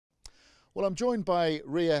Well, I'm joined by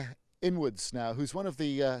Ria Inwards now, who's one of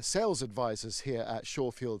the sales advisors here at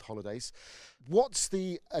Shorefield Holidays. What's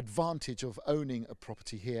the advantage of owning a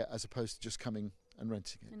property here as opposed to just coming and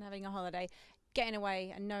renting it? And having a holiday, getting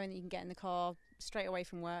away and knowing that you can get in the car straight away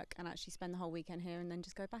from work and actually spend the whole weekend here and then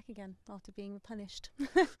just go back again after being replenished.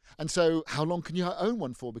 And so how long can you own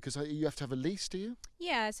one for? Because you have to have a lease, do you?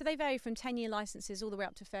 Yeah, so they vary from 10-year licences all the way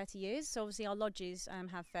up to 30 years. So obviously our lodges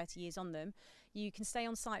have 30 years on them. You can stay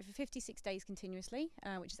on site for 56 days continuously,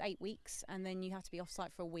 which is 8 weeks, and then you have to be off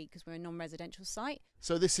site for a week because we're a non-residential site.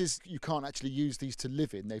 So you can't actually use these to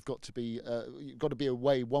live in. They've got to be, you've got to be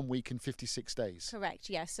away 1 week in 56 days. Correct,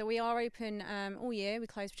 yes. So we are open all year. We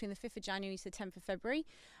close between the 5th of January to the 10th of February.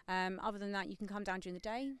 Other than that, you can come down during the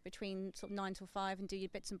day between sort of 9 till 5 and do your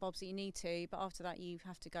bits and bobs that you need to. But after that, you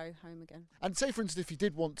have to go home again. And say, for instance, if you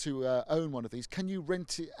did want to own one of these, can you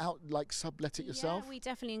rent it out, like sublet it yourself? Yeah, we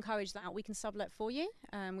definitely encourage that. We can sublet for you.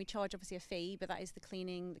 We charge obviously a fee, but that is the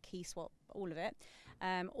cleaning, the key swap, all of it.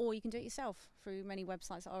 Or you can do it yourself through many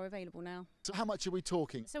websites that are available now. So how much are we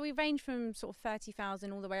talking? So we range from sort of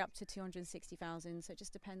 30,000 all the way up to 260,000. So it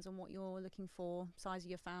just depends on what you're looking for, size of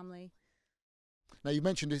your family. Now, you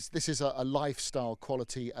mentioned this is a lifestyle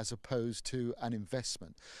quality as opposed to an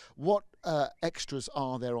investment. What extras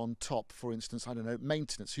are there on top? For instance, I don't know,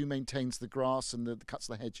 maintenance. Who maintains the grass and the cuts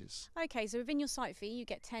the hedges? Okay, so within your site fee, you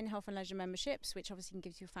get 10 health and leisure memberships, which obviously can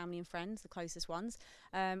give to your family and friends, the closest ones.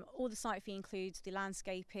 All the site fee includes the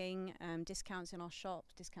landscaping, discounts in our shop,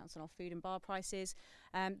 discounts on our food and bar prices.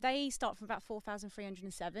 They start from about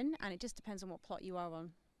 4,307, and it just depends on what plot you are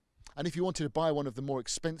on. And if you wanted to buy one of the more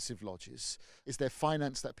expensive lodges, is there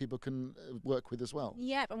finance that people can work with as well?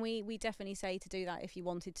 Yep, and we definitely say to do that if you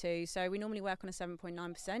wanted to. So we normally work on a 7.9%,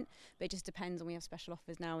 but it just depends, and we have special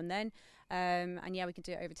offers now and then. And yeah, we can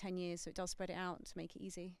do it over 10 years, so it does spread it out to make it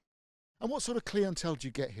easy. And what sort of clientele do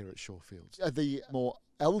you get here at Shorefield? Are the more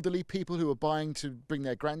elderly people who are buying to bring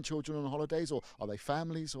their grandchildren on holidays, or are they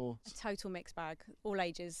families? Or a total mixed bag, all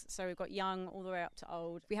ages. So we've got young all the way up to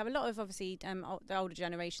old. We have a lot of obviously the older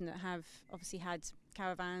generation that have obviously had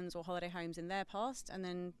caravans or holiday homes in their past, and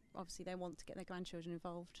then obviously they want to get their grandchildren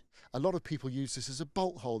involved. A lot of people use this as a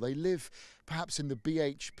bolt hole. They live perhaps in the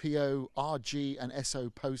BHPO, RG and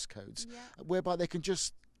SO postcodes, whereby they can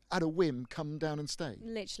just at a whim come down and stay.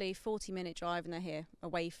 Literally 40-minute drive and they're here,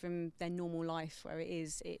 away from their normal life where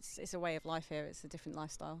it's a way of life here. It's a different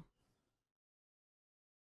lifestyle.